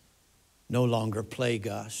no longer plague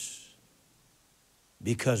us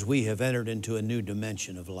because we have entered into a new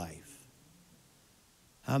dimension of life?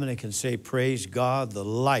 How many can say, praise God, the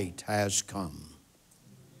light has come?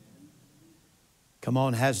 Come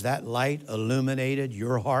on, has that light illuminated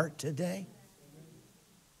your heart today?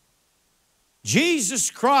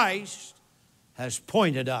 Jesus Christ has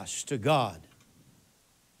pointed us to God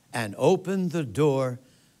and opened the door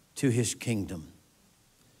to His kingdom.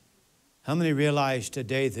 How many realize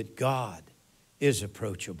today that God is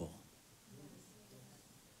approachable?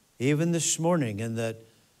 Even this morning in the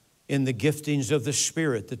giftings of the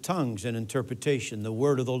Spirit, the tongues and interpretation, the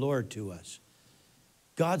word of the Lord to us,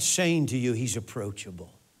 God's saying to you He's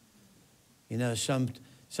approachable. You know,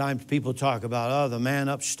 sometimes people talk about, oh, the man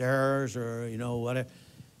upstairs or, you know, whatever.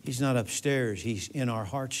 He's not upstairs. He's in our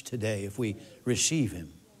hearts today if we receive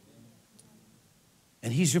Him.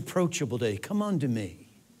 And He's approachable today. Come unto me,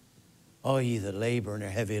 all ye that labor and are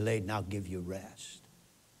heavy laden, I'll give you rest.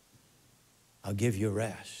 I'll give you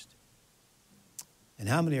rest. And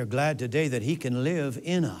how many are glad today that He can live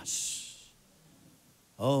in us?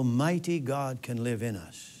 Almighty God can live in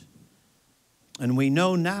us. And we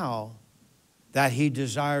know now that He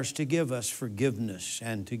desires to give us forgiveness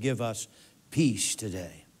and to give us peace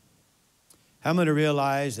today. How many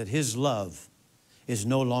realize that His love is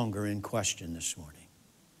no longer in question this morning?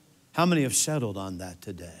 How many have settled on that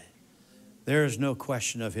today? There is no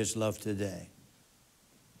question of His love today.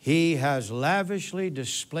 He has lavishly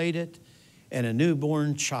displayed it in a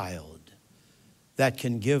newborn child that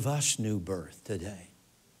can give us new birth today.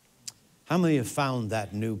 How many have found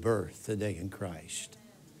that new birth today in Christ?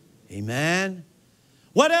 Amen.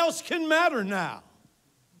 What else can matter now?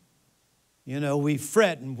 You know, we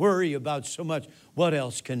fret and worry about so much. What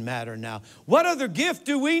else can matter now? What other gift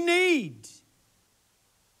do we need?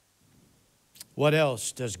 What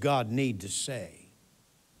else does God need to say?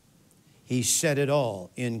 He said it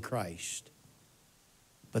all in Christ.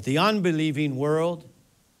 But the unbelieving world,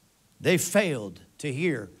 they failed to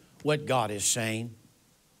hear what God is saying.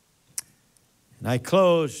 And I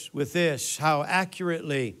close with this, how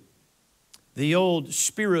accurately the old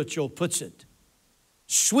spiritual puts it.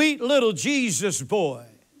 Sweet little Jesus boy,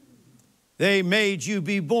 they made you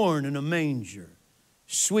be born in a manger.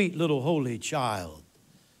 Sweet little holy child.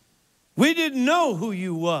 We didn't know who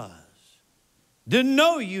you was. Didn't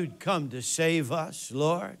know you'd come to save us,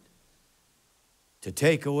 Lord. To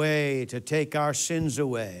take our sins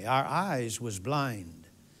away. Our eyes was blind.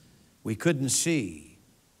 We couldn't see.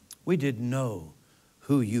 We didn't know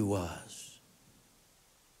who you was.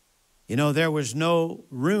 You know, there was no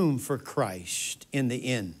room for Christ in the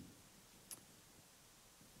inn.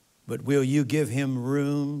 But will you give Him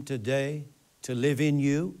room today to live in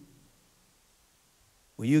you?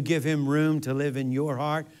 Will you give Him room to live in your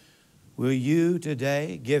heart? Will you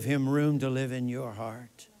today give Him room to live in your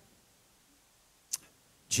heart?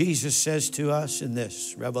 Jesus says to us in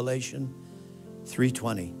this, Revelation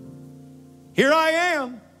 3:20, here I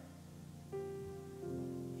am.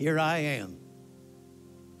 Here I am.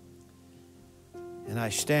 And I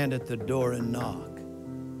stand at the door and knock.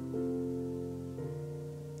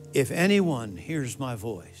 If anyone hears my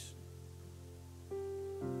voice,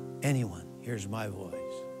 anyone hears my voice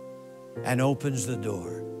and opens the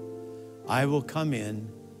door, I will come in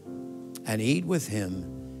and eat with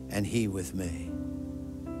him and he with me.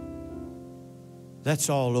 Let's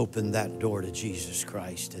all open that door to Jesus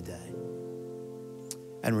Christ today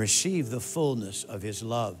and receive the fullness of His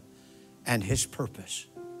love and His purpose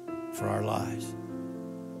for our lives.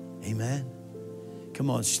 Amen.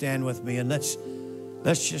 Come on, stand with me and let's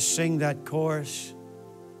just sing that chorus.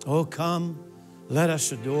 Oh, come, let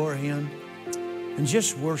us adore Him and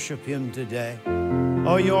just worship Him today.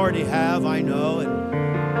 Oh, you already have, I know,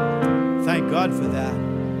 and thank God for that.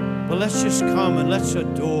 But let's just come and let's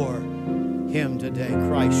adore Him today,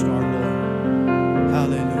 Christ our Lord.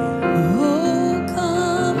 Hallelujah. Oh,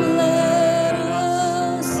 come, let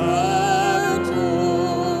us adore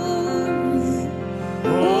you.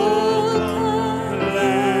 Oh, come,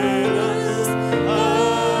 let us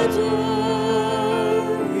adore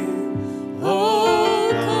you. Oh,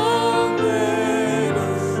 come.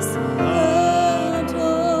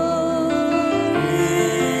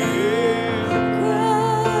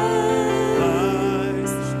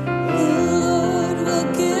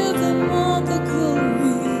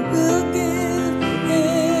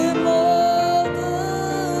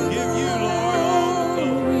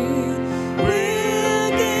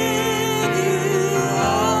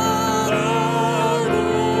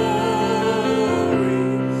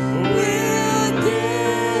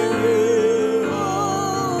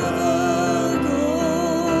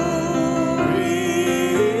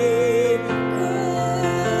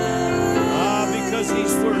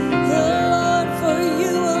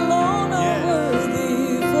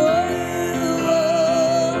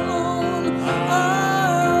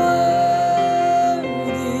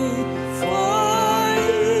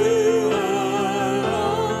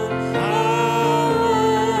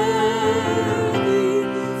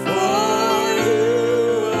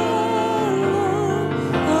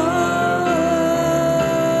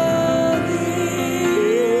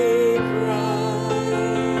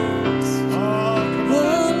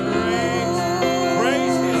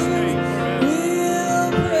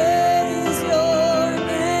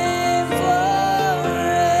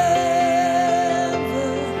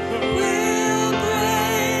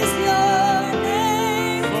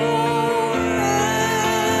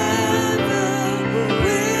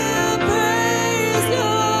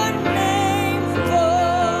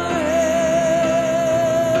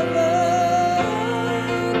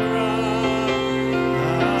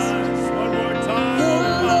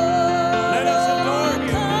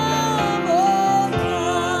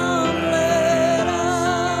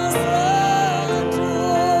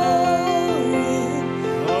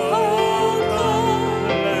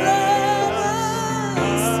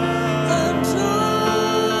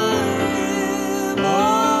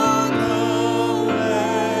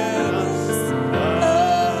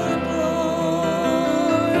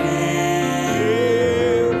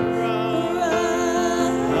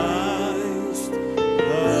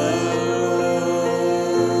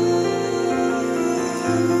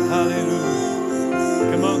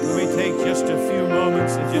 take just a few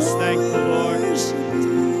moments and just thank the Lord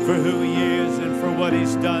for who He is and for what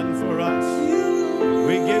He's done for us.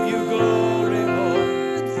 We give you glory,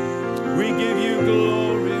 Lord. We give you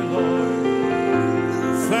glory, Lord.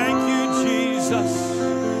 Thank you, Jesus.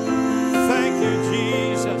 Thank you,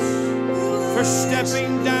 Jesus, for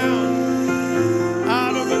stepping down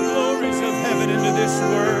out of the glories of heaven into this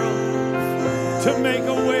world to make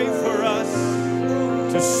a way for us,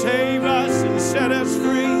 to save us and set us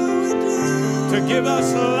free, to give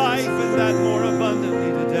us life and that more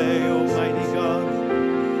abundantly today, Almighty God.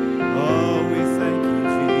 Oh, we thank you,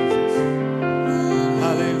 Jesus.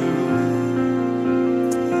 Hallelujah.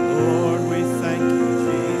 Lord, we thank you,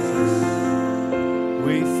 Jesus.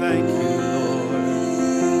 We thank you, Lord.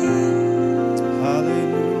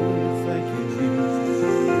 Hallelujah. Thank you, Jesus.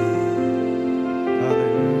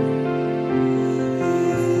 Hallelujah.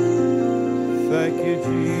 Thank you,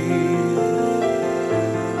 Jesus.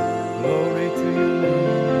 Glory to your name.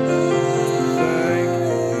 Thank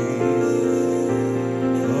you, Jesus.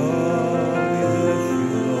 Oh, we bless you,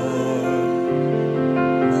 Lord.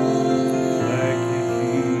 Thank you,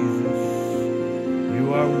 Jesus. You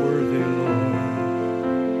are worthy, Lord.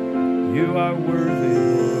 You are worthy, Lord. You are worthy.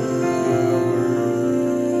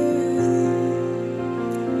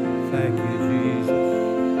 Thank you, Jesus.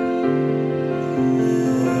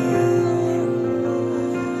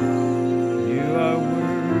 You are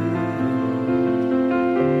worthy.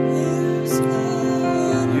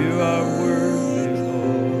 You are worthy,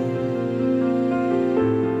 Lord.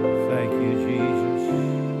 Thank you, Jesus.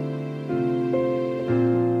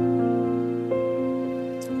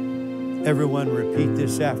 Everyone repeat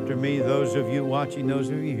this after me. Those of you watching, those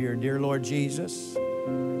of you here. Dear Lord Jesus,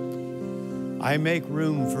 I make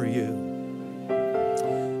room for you.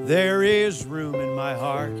 There is room in my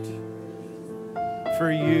heart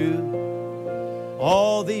for you.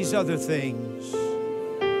 All these other things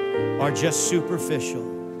are just superficial.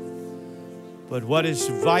 But what is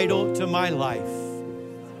vital to my life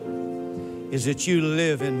is that you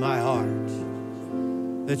live in my heart,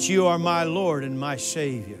 that you are my Lord and my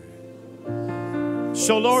Savior.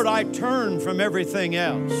 So, Lord, I turn from everything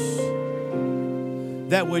else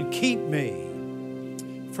that would keep me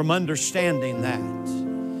from understanding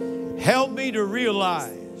that. Help me to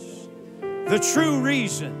realize the true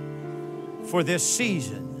reason for this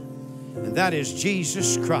season, and that is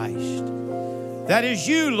Jesus Christ. That is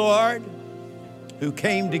you, Lord, who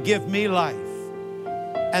came to give me life,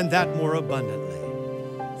 and that more abundantly.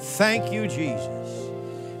 Thank you, Jesus.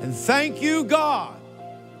 And thank you, God,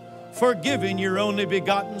 for giving your only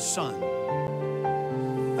begotten Son,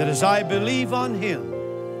 that as I believe on Him,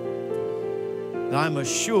 I'm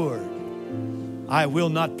assured I will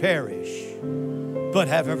not perish, but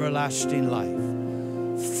have everlasting life.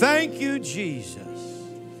 Thank you, Jesus,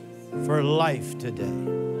 for life today.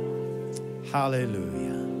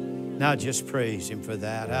 Hallelujah. Now just praise Him for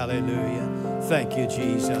that. Hallelujah. Thank you,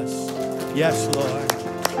 Jesus. Yes, Lord.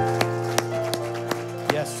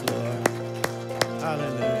 Yes, Lord.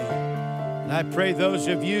 Hallelujah. And I pray those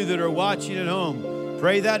of you that are watching at home,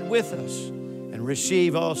 pray that with us and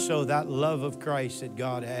receive also that love of Christ that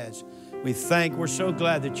God has. We're so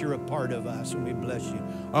glad that you're a part of us, and we bless you.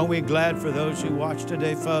 Aren't we glad for those who watch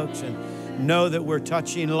today, folks, and know that we're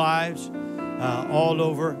touching lives all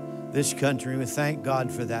over this country. We thank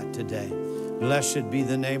God for that today. Blessed be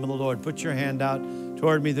the name of the Lord. Put your hand out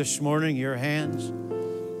toward me this morning, your hands.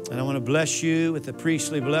 And I want to bless you with the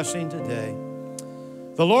priestly blessing today.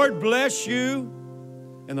 The Lord bless you,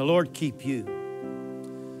 and the Lord keep you.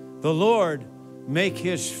 The Lord make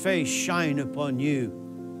His face shine upon you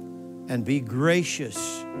and be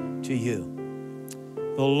gracious to you.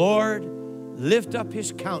 The Lord lift up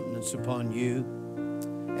His countenance upon you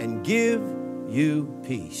and give you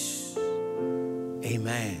peace.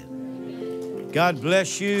 Amen. God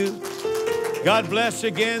bless you. God bless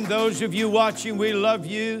again those of you watching. We love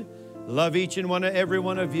you. Love each and every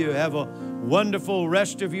one of you. Have a wonderful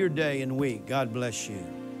rest of your day and week. God bless you.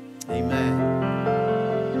 Amen.